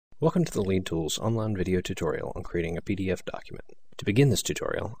Welcome to the LEADTOOLS online video tutorial on creating a PDF document. To begin this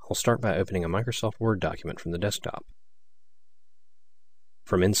tutorial, I'll start by opening a Microsoft Word document from the desktop.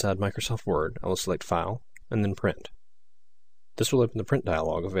 From inside Microsoft Word, I will select File and then Print. This will open the print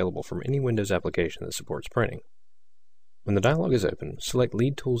dialog available from any Windows application that supports printing. When the dialog is open, select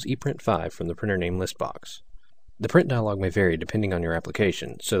LEADTOOLS ePrint 5 from the printer name list box. The print dialog may vary depending on your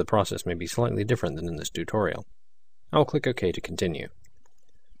application, so the process may be slightly different than in this tutorial. I will click OK to continue.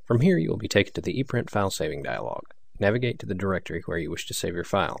 From here, you will be taken to the ePrint file saving dialog. Navigate to the directory where you wish to save your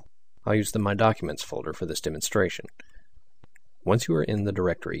file. I'll use the My Documents folder for this demonstration. Once you are in the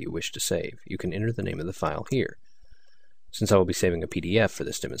directory you wish to save, you can enter the name of the file here. Since I will be saving a PDF for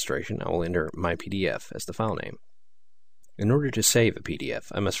this demonstration, I will enter My PDF as the file name. In order to save a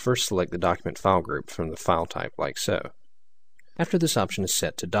PDF, I must first select the document file group from the file type like so. After this option is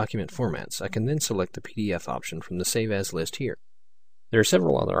set to Document Formats, I can then select the PDF option from the Save As list here. There are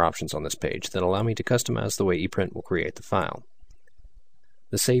several other options on this page that allow me to customize the way ePrint will create the file.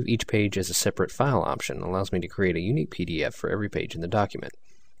 The Save Each Page as a Separate File option allows me to create a unique PDF for every page in the document.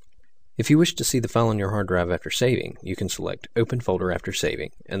 If you wish to see the file on your hard drive after saving, you can select Open Folder after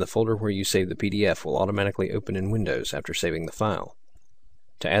saving, and the folder where you save the PDF will automatically open in Windows after saving the file.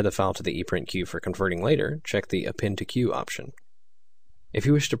 To add the file to the ePrint queue for converting later, check the Append to Queue option. If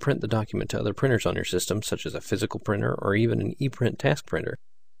you wish to print the document to other printers on your system, such as a physical printer or even an ePrint task printer,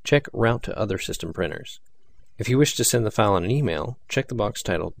 check Route to Other System Printers. If you wish to send the file in an email, check the box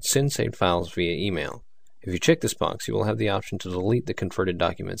titled Send Saved Files via Email. If you check this box, you will have the option to delete the converted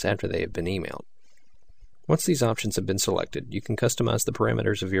documents after they have been emailed. Once these options have been selected, you can customize the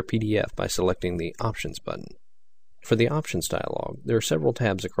parameters of your PDF by selecting the Options button. For the Options dialog, there are several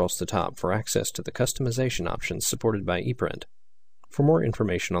tabs across the top for access to the customization options supported by ePrint. For more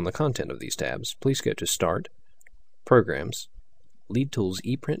information on the content of these tabs, please go to Start, Programs, LEADTOOLS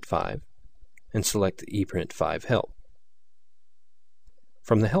ePrint 5, and select the ePrint 5 Help.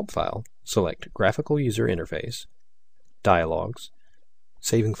 From the Help file, select Graphical User Interface, Dialogs,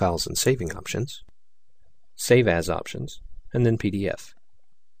 Saving Files and Saving Options, Save As Options, and then PDF.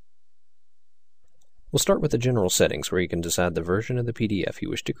 We'll start with the general settings where you can decide the version of the PDF you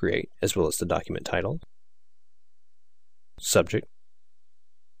wish to create, as well as the document title, subject,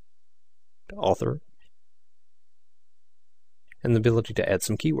 author, and the ability to add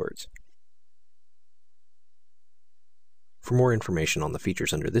some keywords. For more information on the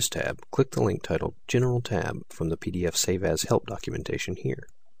features under this tab, click the link titled General tab from the PDF Save As Help documentation here.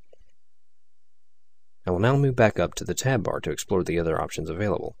 I will now move back up to the tab bar to explore the other options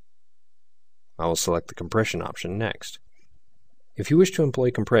available. I will select the compression option next. If you wish to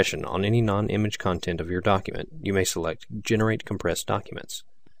employ compression on any non-image content of your document, you may select Generate Compressed Documents.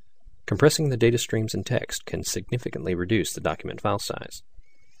 Compressing the data streams and text can significantly reduce the document file size.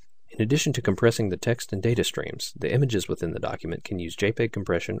 In addition to compressing the text and data streams, the images within the document can use JPEG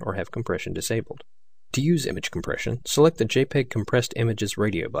compression or have compression disabled. To use image compression, select the JPEG Compressed Images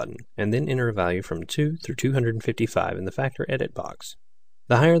radio button, and then enter a value from 2 through 255 in the Factor Edit box.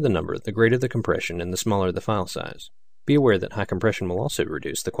 The higher the number, the greater the compression and the smaller the file size. Be aware that high compression will also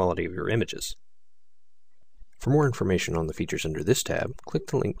reduce the quality of your images. For more information on the features under this tab, click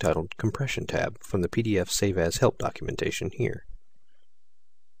the link titled Compression tab from the PDF Save As Help documentation here.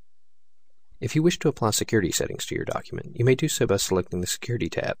 If you wish to apply security settings to your document, you may do so by selecting the Security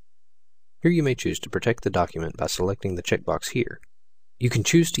tab. Here you may choose to protect the document by selecting the checkbox here. You can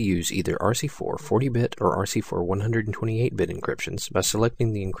choose to use either RC4 40-bit or RC4 128-bit encryptions by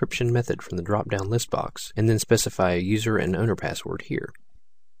selecting the encryption method from the drop-down list box, and then specify a user and owner password here.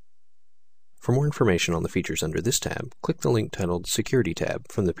 For more information on the features under this tab, click the link titled Security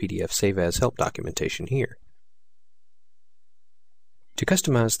tab from the PDF Save As Help documentation here. To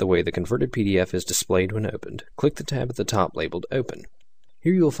customize the way the converted PDF is displayed when opened, click the tab at the top labeled Open.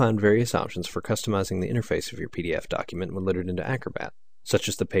 Here you will find various options for customizing the interface of your PDF document when loaded into Acrobat, such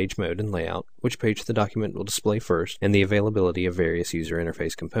as the page mode and layout, which page the document will display first, and the availability of various user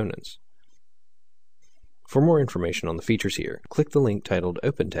interface components. For more information on the features here, click the link titled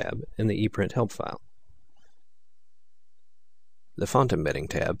Open tab in the ePrint Help file. The Font Embedding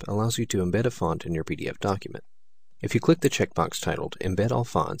tab allows you to embed a font in your PDF document. If you click the checkbox titled Embed All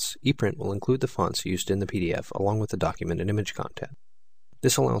Fonts, ePrint will include the fonts used in the PDF along with the document and image content.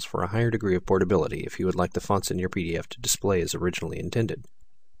 This allows for a higher degree of portability if you would like the fonts in your PDF to display as originally intended.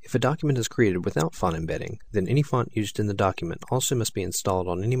 If a document is created without font embedding, then any font used in the document also must be installed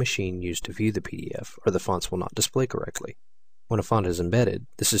on any machine used to view the PDF, or the fonts will not display correctly. When a font is embedded,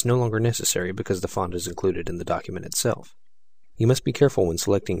 this is no longer necessary because the font is included in the document itself. You must be careful when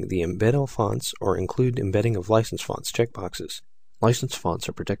selecting the Embed All Fonts or Include Embedding of License Fonts checkboxes. Licensed fonts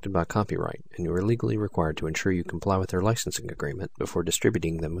are protected by copyright, and you are legally required to ensure you comply with their licensing agreement before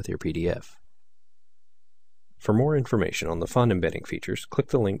distributing them with your PDF. For more information on the font embedding features, click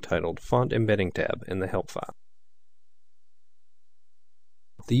the link titled Font Embedding tab in the Help file.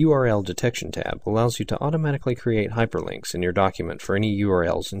 The URL Detection tab allows you to automatically create hyperlinks in your document for any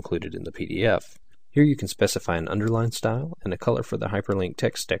URLs included in the PDF. Here you can specify an underline style and a color for the hyperlink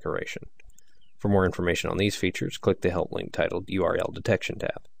text decoration. For more information on these features, click the Help link titled URL Detection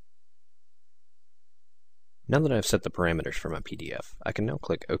tab. Now that I have set the parameters for my PDF, I can now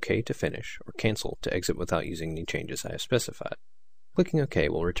click OK to finish or Cancel to exit without using any changes I have specified. Clicking OK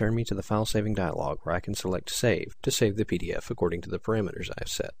will return me to the file saving dialog where I can select Save to save the PDF according to the parameters I have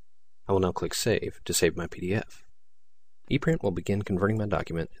set. I will now click Save to save my PDF. ePrint will begin converting my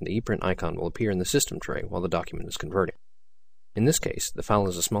document, and the ePrint icon will appear in the system tray while the document is converting. In this case, the file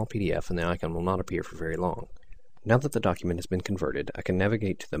is a small PDF and the icon will not appear for very long. Now that the document has been converted, I can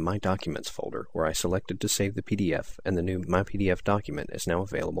navigate to the My Documents folder where I selected to save the PDF, and the new My PDF document is now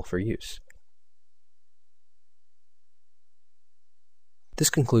available for use. This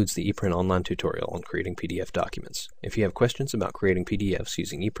concludes the ePrint online tutorial on creating PDF documents. If you have questions about creating PDFs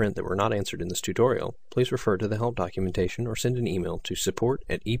using ePrint that were not answered in this tutorial, please refer to the help documentation or send an email to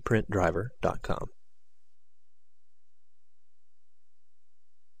support@eprintdriver.com.